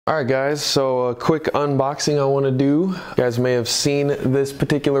Alright guys, so a quick unboxing I want to do. You guys may have seen this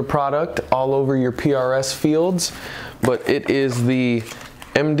particular product all over your PRS fields, but it is the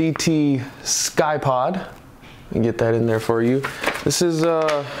MDT CkyePod. Let me get that in there for you. This is kind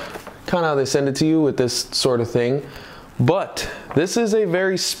of how they send it to you with this sort of thing, but this is a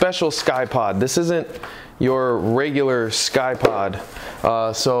very special CkyePod. This isn't your regular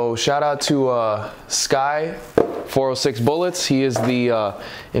CkyePod. So shout out to Sky 406 Bullets. He is the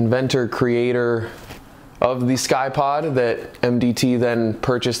inventor, creator of the CkyePod that MDT then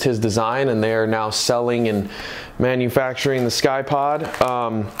purchased his design, and they are now selling and manufacturing the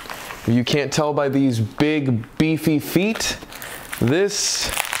CkyePod. You can't tell by these big beefy feet. This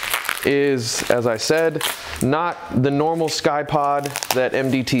is, as I said, not the normal CkyePod that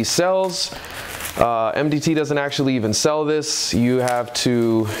MDT sells. MDT doesn't actually even sell this. You have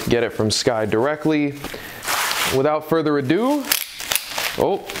to get it from Sky directly. Without further ado,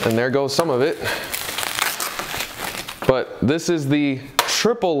 oh, and there goes some of it. But this is the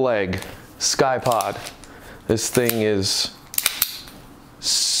triple leg CkyePod. This thing is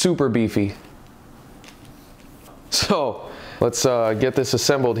super beefy. So let's get this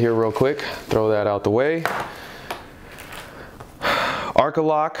assembled here real quick. Throw that out the way. Arca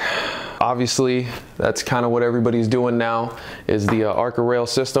lock, obviously that's kind of what everybody's doing now, is the Arca rail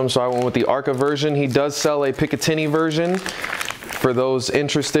system. So I went with the Arca version. He does sell a Picatinny version for those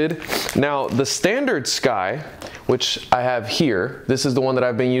interested. Now the standard Sky, which I have here, this is the one that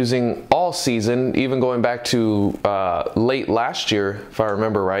I've been using all season, even going back to late last year, if I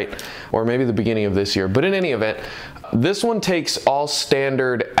remember right, or maybe the beginning of this year. But in any event, this one takes all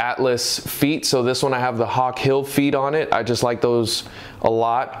standard Atlas feet. So this one I have the Hawk Hill feet on it. I just like those a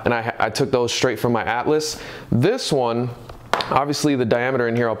lot, and I took those straight from my Atlas. This one, obviously the diameter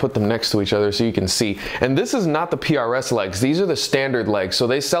in here, I'll put them next to each other so you can see. And this is not the PRS legs. These are the standard legs. So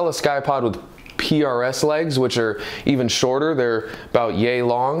they sell a CkyePod with PRS legs, which are even shorter. They're about yay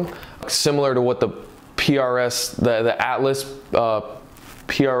long, similar to what the PRS, the Atlas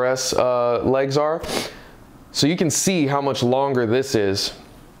PRS legs are. So you can see how much longer this is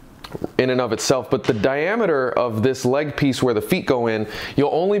in and of itself, but the diameter of this leg piece where the feet go in,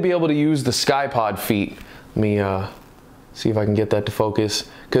 you'll only be able to use the CkyePod feet. Let me see if I can get that to focus,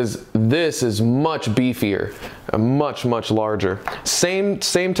 because this is much beefier, much larger. Same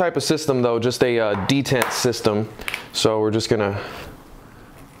type of system though, just a detent system. So we're just gonna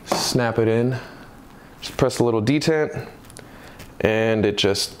snap it in. Just press a little detent, and it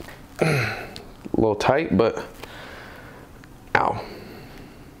just a little tight, but ow.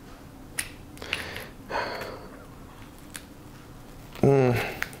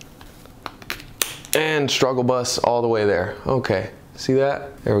 And struggle bus all the way there. Okay, see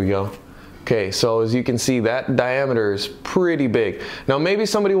that? There we go. Okay, so as you can see, that diameter is pretty big. Now maybe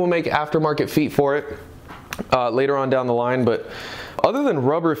somebody will make aftermarket feet for it later on down the line, but other than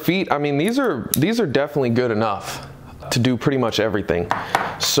rubber feet, I mean, these are definitely good enough to do pretty much everything.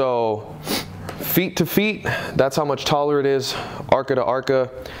 So feet to feet, that's how much taller it is. Arca to Arca,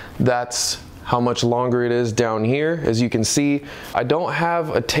 that's how much longer it is down here. As you can see, I don't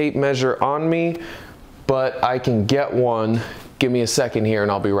have a tape measure on me, but I can get one. Give me a second here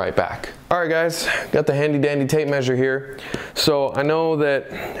and I'll be right back. All right guys, got the handy dandy tape measure here. So I know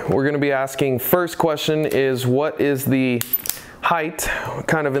that we're gonna be asking, first question is, what is the height,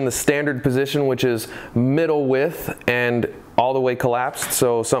 kind of in the standard position, which is middle width and all the way collapsed,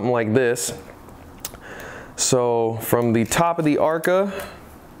 so something like this. So from the top of the Arca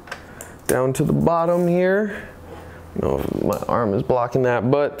down to the bottom here, my arm is blocking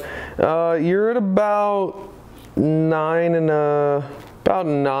that, but you're at about nine and a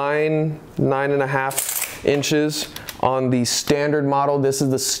half inches on the standard model. This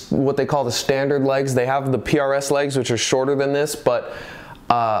is what they call the standard legs. They have the PRS legs, which are shorter than this, but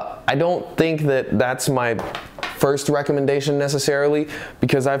I don't think that that's my first recommendation necessarily,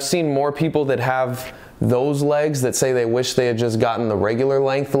 because I've seen more people that have those legs that say they wish they had just gotten the regular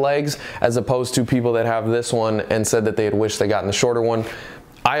length legs, as opposed to people that have this one and said that they had wished they gotten the shorter one.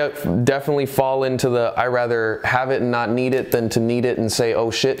 I definitely fall into the I rather have it and not need it than to need it and say oh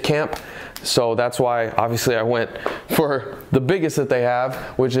shit camp. So that's why obviously I went for the biggest that they have,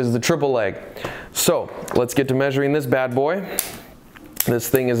 which is the triple leg. So let's get to measuring this bad boy. This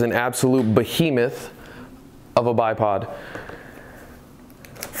thing is an absolute behemoth of a bipod.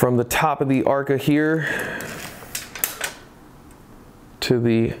 From the top of the Arca here to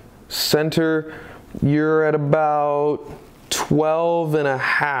the center, you're at about 12 and a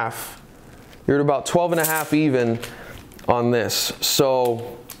half. You're at about 12 and a half even on this.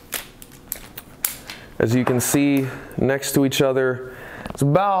 So as you can see next to each other, It's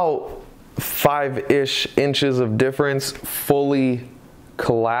about 5-ish inches of difference fully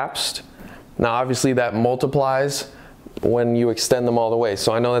collapsed. Now obviously that multiplies when you extend them all the way.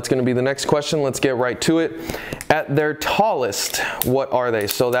 So I know that's going to be the next question. Let's get right to it. At their tallest, what are they?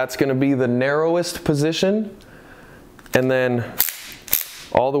 So that's going to be the narrowest position, and then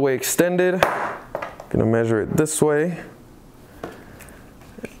all the way extended. I'm going to measure it this way.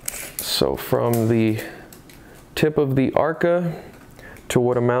 So from the tip of the arca to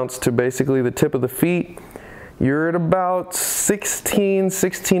what amounts to basically the tip of the feet, you're at about 16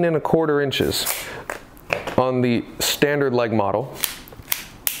 and a quarter inches on the standard leg model.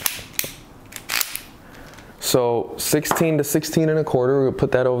 So 16 to 16 and a quarter, we'll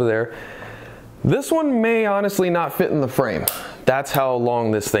put that over there. This one may honestly not fit in the frame. That's how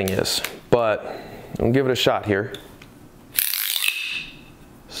long this thing is, but I'll give it a shot here.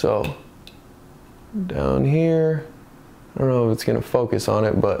 So down here, I don't know if it's gonna focus on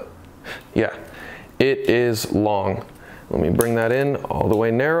it, but yeah, it is long. Let me bring that in all the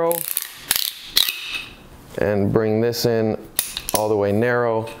way narrow and bring this in all the way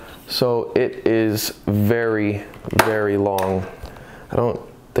narrow. So it is very, very long. I don't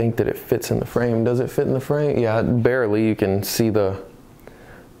think that it fits in the frame. Does it fit in the frame? Yeah, barely. You can see the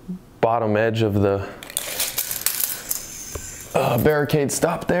bottom edge of the barricade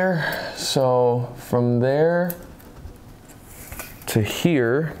stop there. So from there to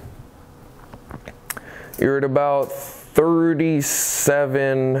here, you're at about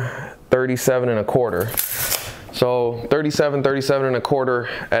 37 and a quarter. So 37 and a quarter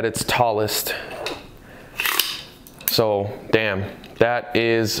at its tallest. So damn, that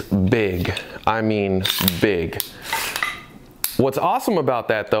is big. I mean big. What's awesome about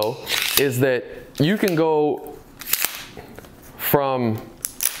that though is that you can go from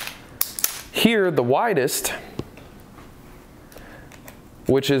here, the widest,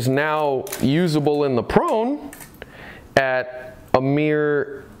 which is now usable in the prone, at a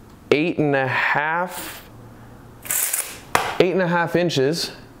mere 8.5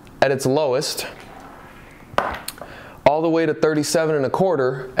 inches at its lowest, all the way to 37 and a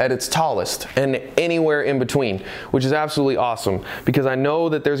quarter at its tallest, and anywhere in between, which is absolutely awesome, because I know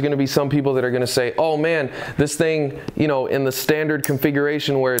that there's going to be some people that are going to say, oh man, this thing, you know, in the standard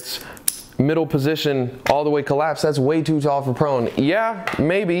configuration where it's middle position all the way collapsed, that's way too tall for prone. Yeah,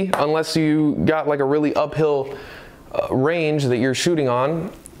 maybe, unless you got like a really uphill range that you're shooting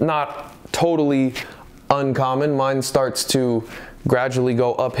on. Not totally uncommon. Mine starts to gradually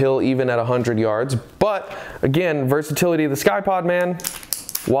go uphill even at 100 yards. But again, versatility of the CkyePod, man.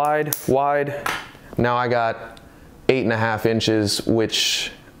 Wide. Now I got 8.5 inches,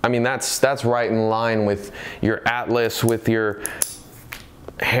 which, I mean, that's right in line with your Atlas, with your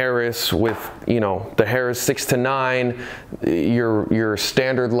Harris, with, you know, the Harris 6 to 9, your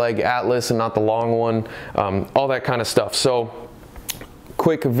standard leg Atlas and not the long one, all that kind of stuff. So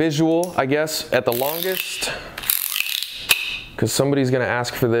quick visual, I guess, at the longest, because somebody's gonna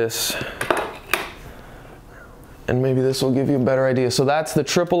ask for this, and maybe this will give you a better idea. So that's the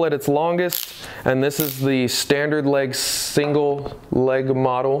triple at its longest, and this is the standard leg single leg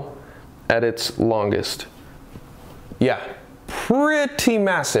model at its longest. Yeah, pretty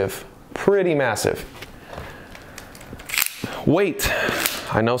massive, pretty massive. Weight,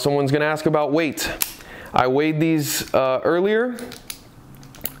 I know someone's gonna ask about weight. I weighed these earlier,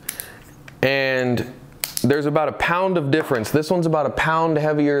 and there's about a pound of difference. This one's about a pound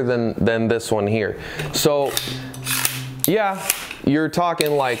heavier than this one here. So yeah, you're talking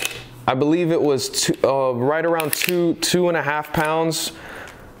like, I believe it was right around 2.5 pounds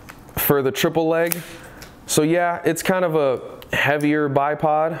for the triple leg. So yeah, it's kind of a heavier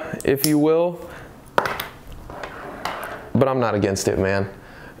bipod, if you will, but I'm not against it, man.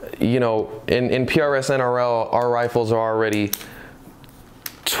 You know, in PRS NRL, our rifles are already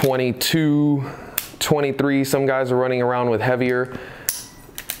 22, 23. Some guys are running around with heavier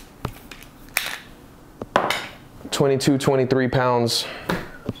 22, 23 pounds.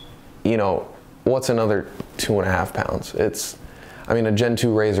 You know, what's another 2.5 pounds? It's, I mean, a Gen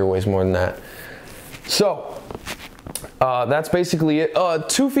 2 Razor weighs more than that. So that's basically it.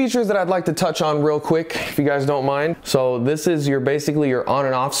 Two features that I'd like to touch on real quick, if you guys don't mind. So this is basically your on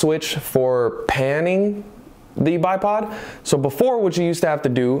and off switch for panning the bipod. So before, what you used to have to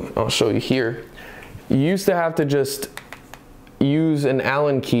do, I'll show you here, you used to have to just use an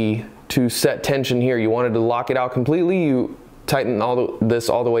Allen key to set tension here. You wanted to lock it out completely, you tighten this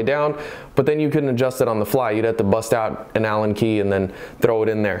all the way down, but then you couldn't adjust it on the fly. You'd have to bust out an Allen key and then throw it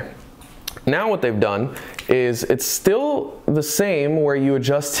in there. Now what they've done is it's still the same where you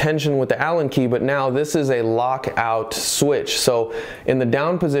adjust tension with the Allen key, but now this is a lockout switch. So in the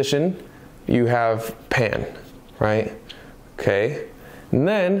down position, you have pan, right? Okay. And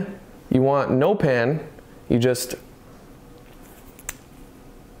then you want no pan, you just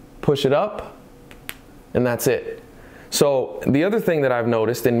push it up and that's it. So the other thing that I've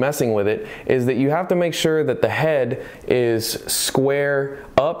noticed in messing with it is that you have to make sure that the head is square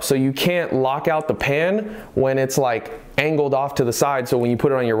up, so you can't lock out the pan when it's like angled off to the side. So when you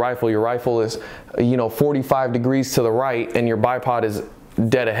put it on your rifle is, you know, 45 degrees to the right and your bipod is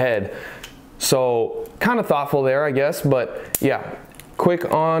dead ahead. So kind of thoughtful there, I guess, but yeah,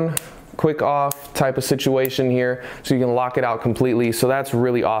 quick on, quick off type of situation here, so you can lock it out completely. So that's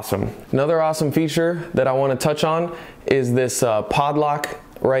really awesome. Another awesome feature that I want to touch on is this pod lock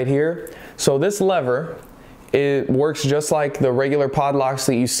right here. So this lever, it works just like the regular pod locks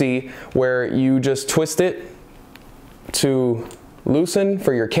that you see, where you just twist it to loosen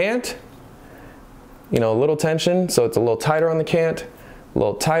for your cant. You know, a little tension, so it's a little tighter on the cant, a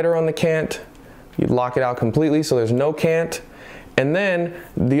little tighter on the cant. You lock it out completely so there's no cant. And then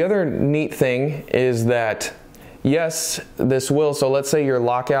the other neat thing is that, yes, this will, so let's say your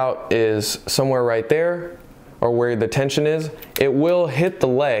lockout is somewhere right there, or where the tension is, it will hit the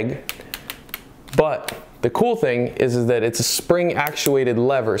leg, but the cool thing is that it's a spring actuated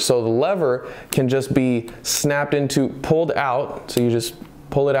lever. So the lever can just be snapped into, pulled out, so you just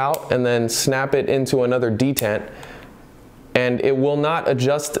pull it out and then snap it into another detent, and it will not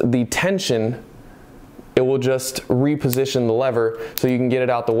adjust the tension. It will just reposition the lever so you can get it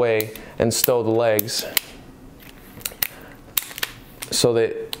out the way and stow the legs so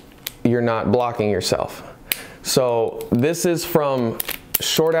that you're not blocking yourself. So this is from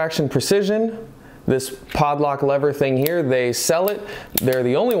Short Action Precision. This pod lock lever thing here, they sell it. They're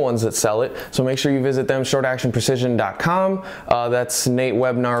the only ones that sell it. So make sure you visit them, shortactionprecision.com. That's Nate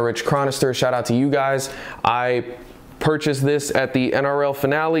Webnar, Rich Chronister. Shout out to you guys. I purchased this at the NRL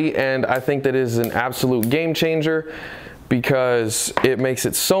finale, and I think that is an absolute game changer because it makes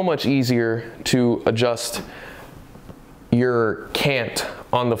it so much easier to adjust your cant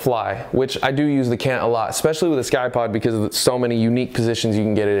on the fly, which I do use the cant a lot, especially with the CkyePod because of so many unique positions you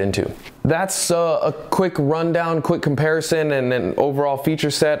can get it into. That's a quick rundown, quick comparison, and an overall feature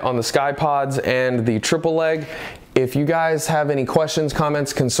set on the CkyePods and the triple leg. If you guys have any questions,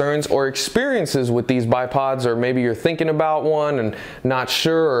 comments, concerns, or experiences with these bipods, or maybe you're thinking about one and not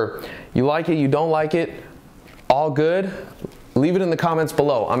sure, or you like it, you don't like it, all good, leave it in the comments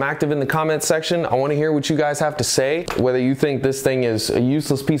below. I'm active in the comments section. I want to hear what you guys have to say, whether you think this thing is a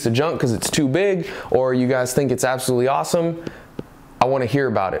useless piece of junk because it's too big, or you guys think it's absolutely awesome. I want to hear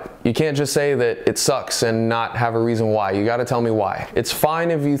about it. You can't just say that it sucks and not have a reason why. You got to tell me why. It's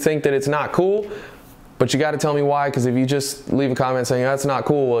fine if you think that it's not cool, but you got to tell me why, because if you just leave a comment saying that's not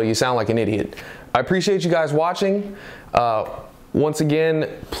cool, well, you sound like an idiot. I appreciate you guys watching. Once again,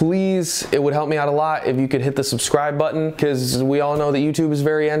 please, it would help me out a lot if you could hit the subscribe button, because we all know that YouTube is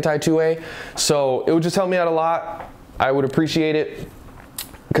very anti-2A. So it would just help me out a lot. I would appreciate it,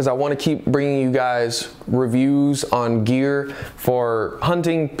 because I want to keep bringing you guys reviews on gear for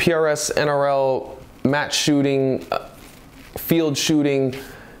hunting, PRS, NRL, match shooting, field shooting,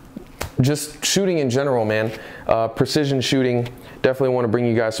 just shooting in general, man. Precision shooting. Definitely want to bring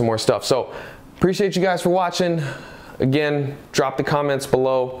you guys some more stuff. So appreciate you guys for watching. Again, drop the comments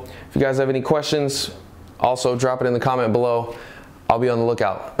below. If you guys have any questions, also drop it in the comment below. I'll be on the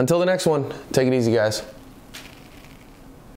lookout. Until the next one, take it easy, guys.